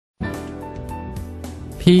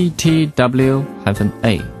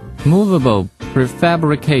PTW-A, movable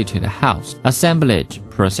prefabricated house assemblage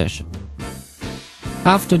procession.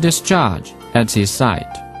 After discharge at the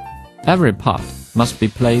site, every part must be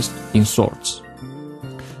placed in sorts.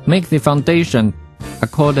 Make the foundation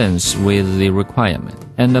accordance with the requirement,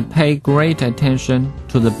 and pay great attention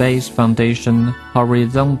to the base foundation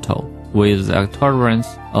horizontal with a tolerance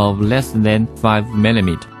of less than 5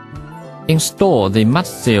 mm. Install the mud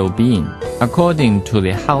seal beam according to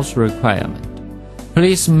the house requirement.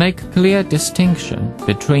 Please make clear distinction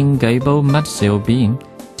between gable mud seal beam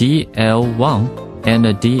DL1 and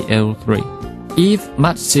DL3, eave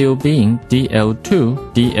mud seal beam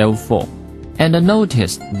DL2, DL4, and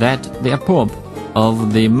notice that the approach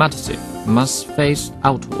of the mud seal must face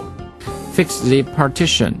outward. Fix the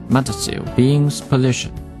partition mud seal beam's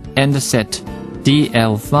position and set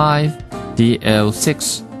DL5,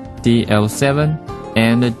 DL6, DL7,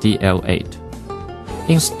 and DL8.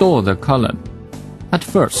 Install the column. At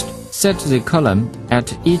first, set the column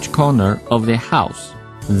at each corner of the house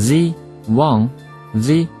Z1,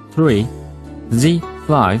 Z3,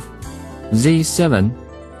 Z5, Z7,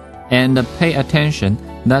 and pay attention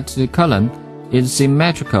that the column is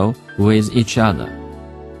symmetrical with each other.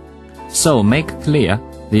 So make clear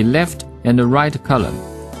the left and right column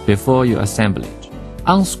before you assemble it.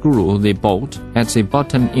 Unscrew the bolt at the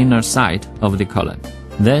bottom inner side of the column.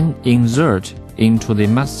 Then insert into the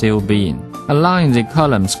mud seal beam. Align the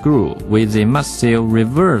column screw with the mud seal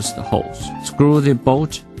reversed holes. Screw the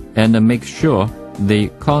bolt and make sure the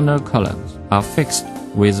corner columns are fixed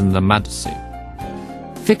with the mud seal.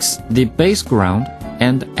 Fix the base ground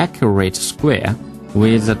and accurate square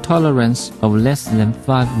with a tolerance of less than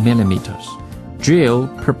 5 mm. Drill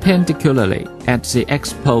perpendicularly at the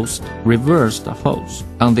exposed reversed holes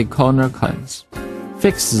on the corner columns.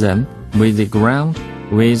 Fix them with the ground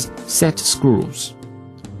with set screws.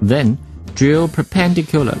 Then drill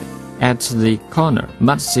perpendicularly at the corner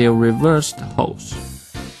mud seal reversed holes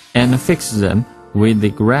and fix them with the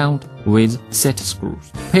ground with set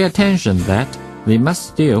screws. Pay attention that the mud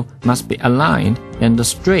seal must be aligned and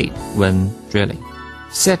straight when drilling.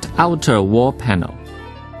 Set outer wall panel.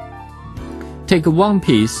 Take one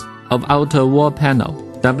piece of outer wall panel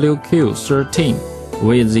WQ13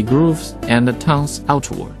 with the grooves and tongues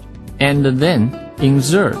outward, and then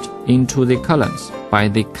insert into the columns by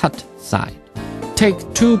the cut side.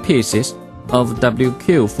 Take two pieces of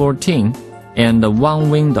WQ14 and one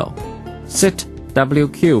window. Set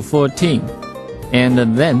WQ14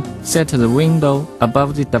 and then set the window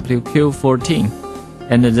above the WQ14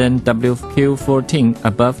 and then WQ14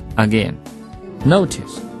 above again.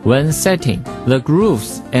 Notice, when setting, the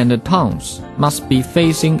grooves and tongues must be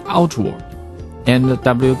facing outward, and the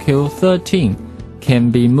WQ13 can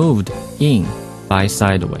be moved in by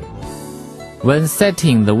sideways. When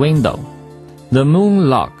setting the window, the moon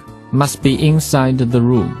lock must be inside the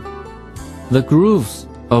room. The grooves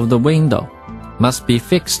of the window must be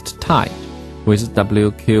fixed tight with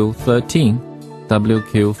WQ13,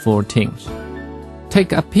 WQ14s.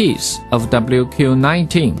 Take a piece of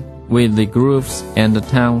WQ19 with the grooves and the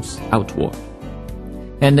tongues outward,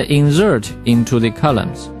 and insert into the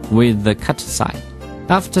columns with the cut side.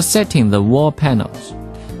 After setting the wall panels,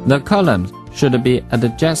 the columns should be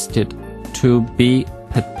adjusted to be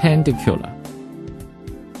perpendicular.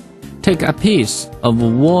 Take a piece of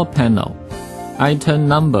wall panel, item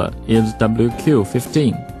number is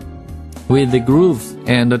WQ15, with the grooves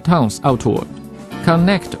and the tongues outward.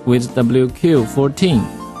 Connect with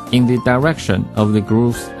WQ14 in the direction of the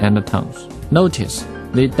grooves and the tongues. Notice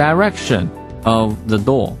the direction of the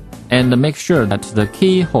door and make sure that the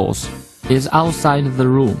keyholes is outside the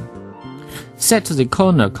room. Set the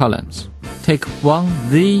corner columns. Take one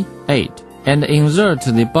Z8 and insert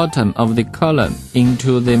the bottom of the column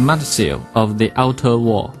into the mud seal of the outer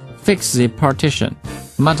wall. Fix the partition,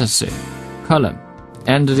 mud seal, column,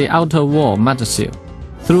 and the outer wall mud seal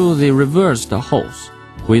through the reversed holes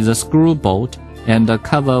with a screw bolt and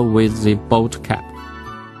cover with the bolt cap.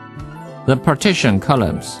 The partition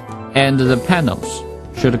columns and the panels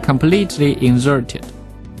should completely inserted.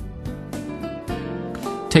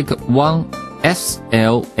 Take one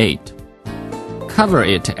SL8. Cover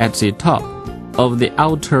it at the top of the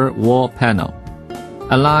outer wall panel.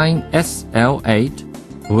 Align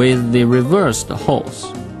SL8 with the reversed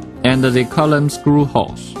holes and the column screw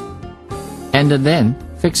holes, and then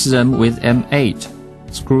fix them with M8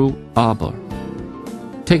 screw arbor.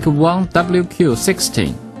 Take one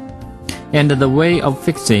WQ16, and the way of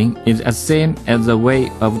fixing is the same as the way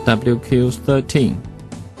of WQ13.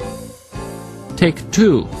 Take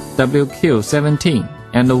two WQ17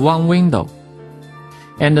 and one window.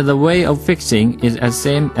 and the way of fixing is as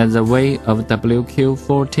same as the way of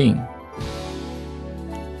WQ14.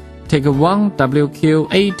 Take one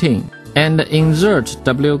WQ18 and insert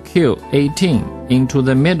WQ18 into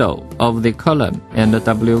the middle of the column and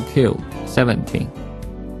WQ17.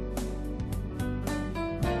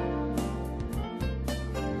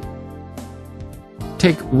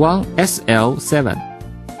 Take one SL7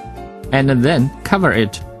 and then cover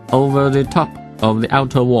it over the top of the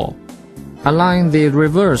outer wall. Align the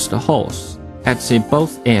reversed holes at the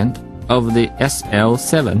both ends of the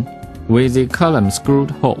SL7 with the column screwed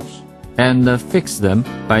holes and fix them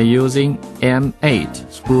by using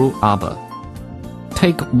M8 screw arbor.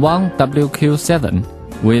 Take one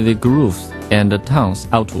WQ7 with the grooves and tongues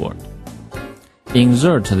outward.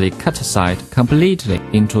 Insert the cut side completely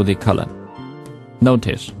into the column.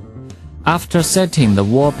 Notice, after setting the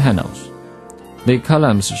wall panels, the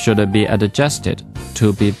columns should be adjusted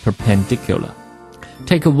to be perpendicular.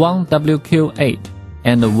 Take one WQ8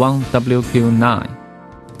 and one WQ9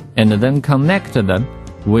 and then connect them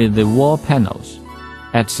with the wall panels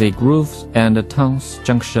at the grooves and tongues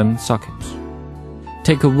junction sockets.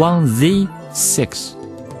 Take one Z6.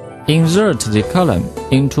 Insert the column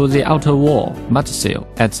into the outer wall mud seal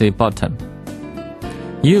at the bottom.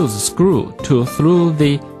 Use screw to through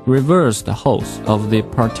the reversed holes of the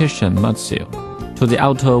partition mud seal to the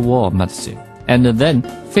outer wall mud seal, and then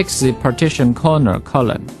fix the partition corner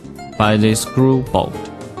column by the screw bolt.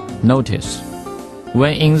 Notice,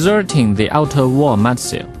 when inserting the outer wall mud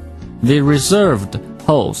seal, the reserved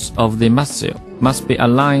holes of the mud seal must be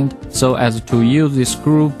aligned so as to use the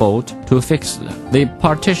screw bolt to fix them. The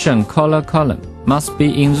partition collar column must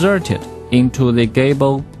be inserted into the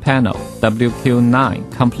gable panel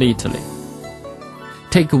WQ9 completely.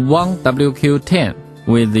 Take one WQ10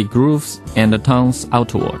 with the grooves and tongues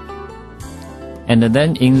outward, and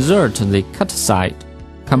then insert the cut side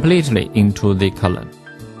completely into the column.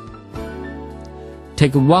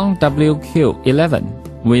 Take one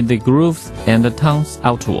WQ11 with the grooves and tongues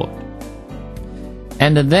outward,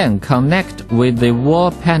 and then connect with the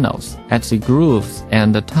wall panels at the grooves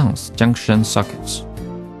and tongues junction sockets.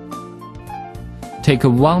 Take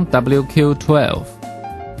one WQ12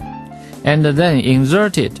 and then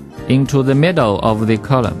insert it into the middle of the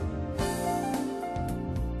column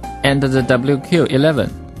and the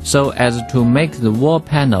WQ11 so as to make the wall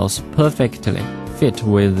panels perfectly fit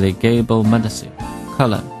with the gable mud seal,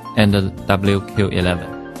 column, and the WQ11.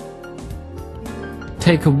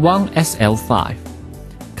 Take one SL5,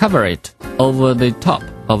 cover it over the top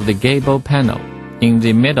of the gable panel in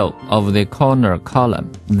the middle of the corner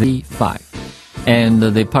column Z5 and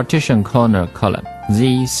the partition corner column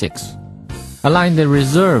Z6. Align the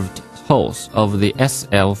reserved holes of the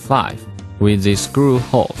SL5 with the screw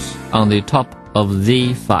holes on the top of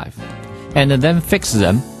Z5, and then fix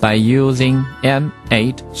them by using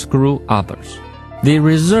M8 screw arbors. The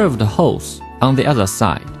reserved holes on the other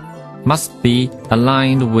side must be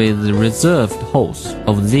aligned with the reserved holes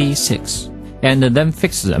of Z6, and then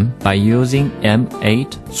fix them by using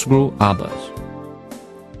M8 screw arbors.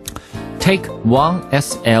 Take one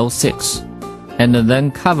SL6 and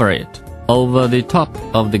then cover it over the top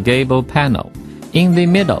of the gable panel in the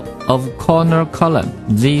middle of corner column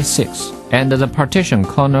Z6 and the partition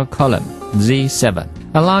corner column Z7.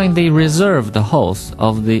 Align the reserved holes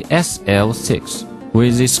of the SL6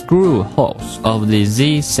 with the screw holes of the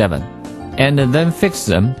Z7 and then fix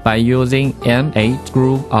them by using M8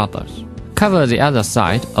 screw arbors. Cover the other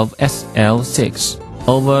side of SL6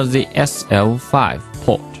 over the SL5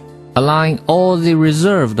 port. Align all the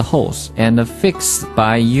reserved holes and fix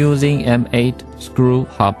by using M8 screw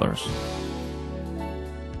arbors.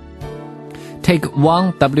 Take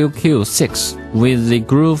one WQ6 with the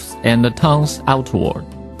grooves and tongues outward,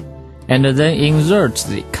 and then insert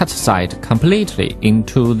the cut side completely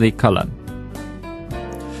into the column.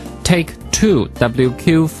 Take two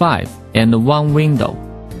WQ5 and one window,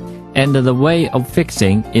 and the way of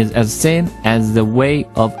fixing is as same as the way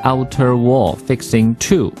of outer wall fixing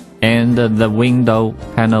 2 and the window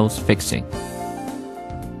panels fixing.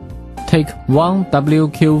 Take one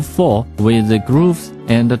WQ4 with the grooves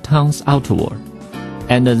and tongues outward,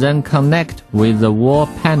 and then connect with the wall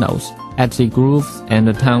panels at the grooves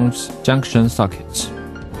and tongues junction sockets.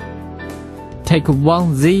 Take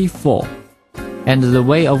one Z4, and the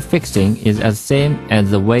way of fixing is as same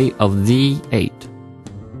as the way of Z8.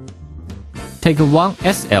 Take one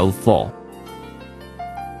SL4,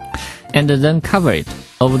 and then cover it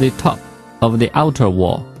over the top of the outer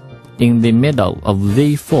wall in the middle of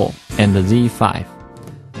Z4 and Z5.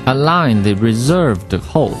 Align the reserved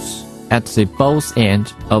holes at the both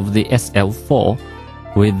ends of the SL4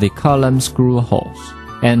 with the column screw holes,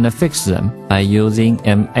 and fix them by using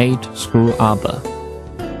an 8-screw arbor.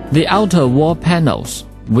 The outer wall panels,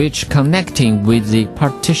 which connecting with the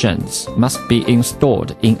partitions, must be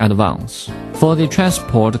installed in advance for the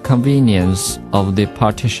transport convenience of the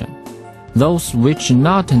partition. Those which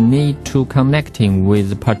not need to connecting with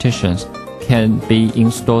the partitions can be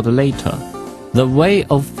installed later. The way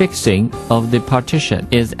of fixing of the partition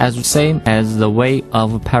is as same as the way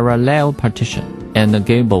of parallel partition and a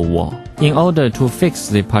gable wall. In order to fix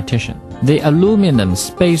the partition, the aluminum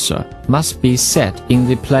spacer must be set in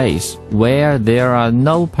the place where there are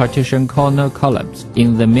no partition corner columns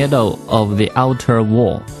in the middle of the outer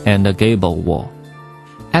wall and the gable wall.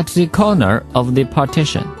 At the corner of the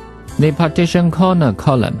partition corner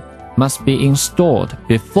column must be installed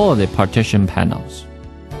before the partition panels.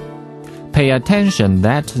 Pay attention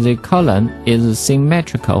that the column is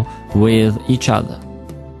symmetrical with each other.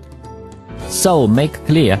 So make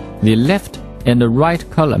clear the left and the right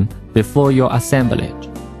column before your assemblage.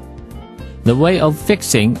 The way of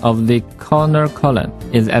fixing of the corner column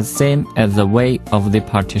is as same as the way of the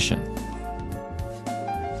partition.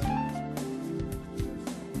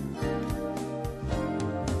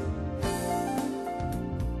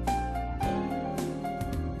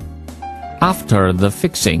 After the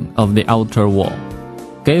fixing of the outer wall,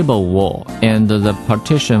 gable wall and the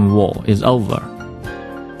partition wall is over,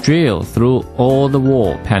 drill through all the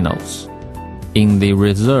wall panels in the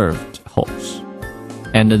reserved holes,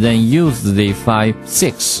 and then use the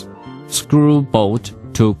 5/6 screw bolt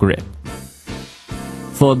to grip.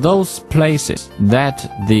 For those places that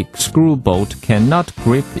the screw bolt cannot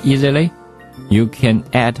grip easily, you can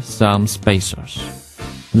add some spacers.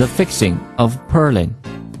 The fixing of purlin.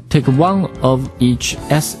 Take one of each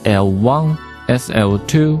SL1,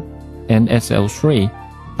 SL2, and SL3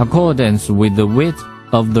 accordance with the width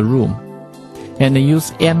of the room, and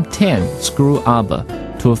use M10 screw arbor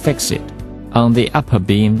to fix it on the upper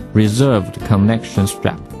beam reserved connection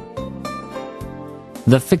strap.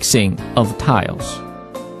 The fixing of tiles.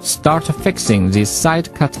 Start fixing the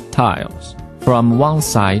side cut tiles from one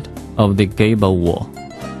side of the gable wall,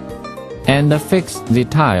 and fix the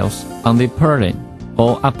tiles on the purlin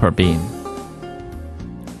or upper beam.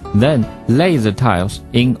 Then lay the tiles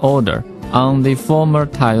in order on the former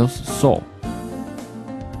tiles saw.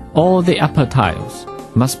 All the upper tiles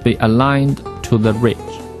must be aligned to the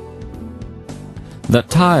ridge. The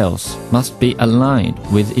tiles must be aligned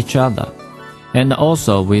with each other and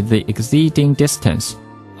also with the exceeding distance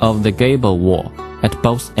of the gable wall at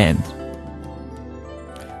both ends.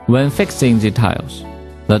 When fixing the tiles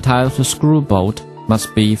screw bolt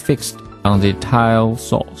must be fixed on the tile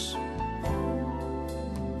saws.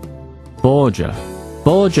 Border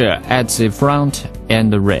at the front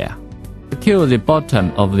and the rear. Secure the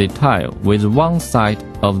bottom of the tile with one side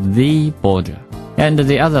of the border and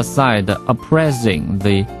the other side oppressing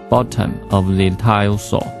the bottom of the tile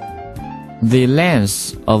saw. The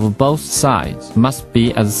length of both sides must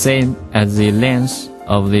be as same as the length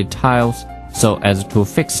of the tiles so as to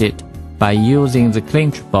fix it by using the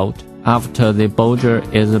clinch bolt after the border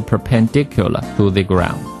is perpendicular to the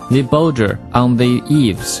ground. The border on the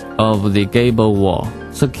eaves of the gable wall.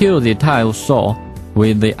 Secure the tile saw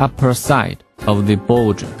with the upper side of the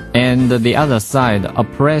border and the other side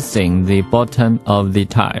oppressing the bottom of the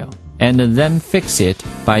tile, and then fix it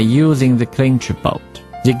by using the clinch bolt.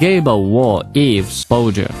 The gable wall eaves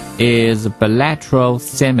border is bilateral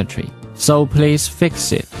symmetry, so please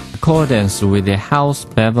fix it accordance with the house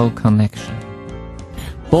bevel connection.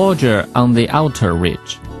 Border on the outer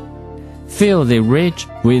ridge. Fill the ridge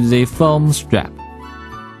with the foam strap,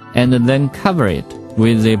 and then cover it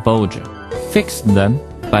with the border. Fix them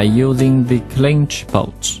by using the clinch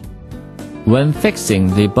bolts. When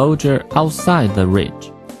fixing the border outside the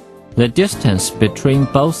ridge, the distance between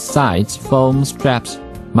both sides foam straps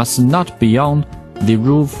must not be beyond the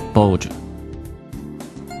roof border.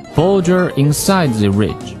 Border inside the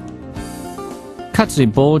ridge. Cut the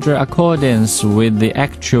border accordance with the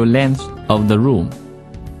actual length of the room,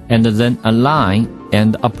 and then align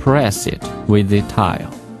and oppress it with the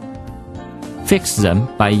tile. Fix them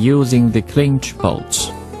by using the clinch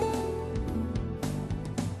bolts.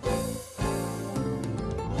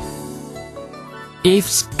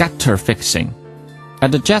 Eaves gutter fixing.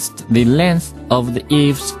 Adjust the length of the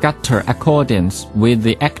eaves gutter accordance with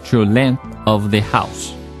the actual length of the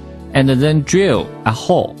house, and then drill a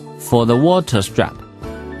hole for the water strap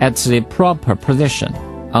at the proper position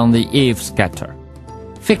on the eaves gutter.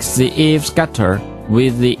 Fix the eaves gutter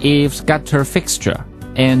with the eaves gutter fixture,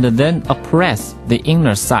 and then oppress the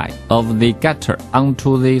inner side of the gutter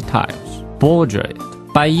onto the tiles. Border it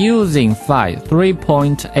by using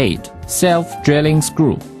 3.8 self-drilling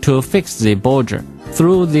screw to fix the boulder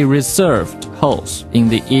through the reserved holes in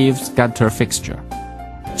the eaves gutter fixture.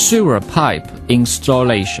 Sewer pipe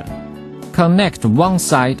installation. Connect one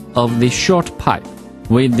side of the short pipe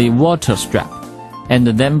with the water strap, and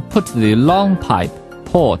then put the long pipe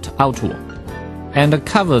port outward, and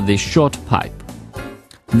cover the short pipe.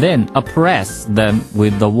 Then press them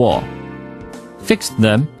with the wall. Fix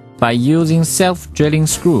them by using self-drilling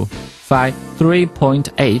screw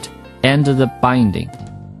 3.8 and the binding.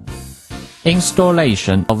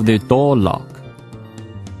 Installation of the door lock.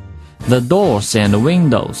 The doors and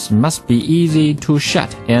windows must be easy to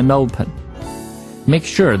shut and open. Make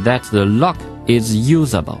sure that the lock is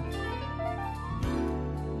usable.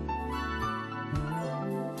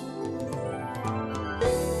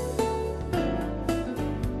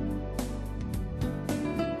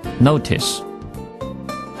 Notice: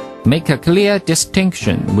 make a clear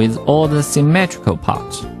distinction with all the symmetrical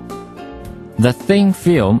parts. The thin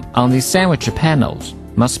film on the sandwich panels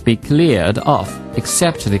must be cleared off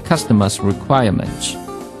except the customer's requirements.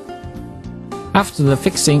 After the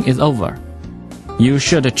fixing is over, you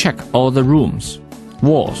should check all the rooms,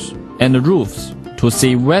 walls, and roofs to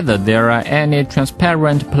see whether there are any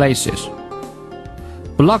transparent places.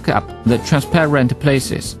 Block up the transparent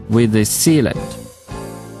places with the sealant.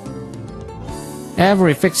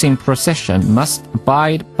 Every fixing procession must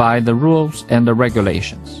abide by the rules and the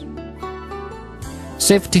regulations.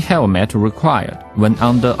 Safety helmet required when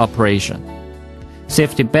under operation.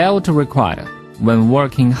 Safety belt required when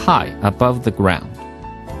working high above the ground.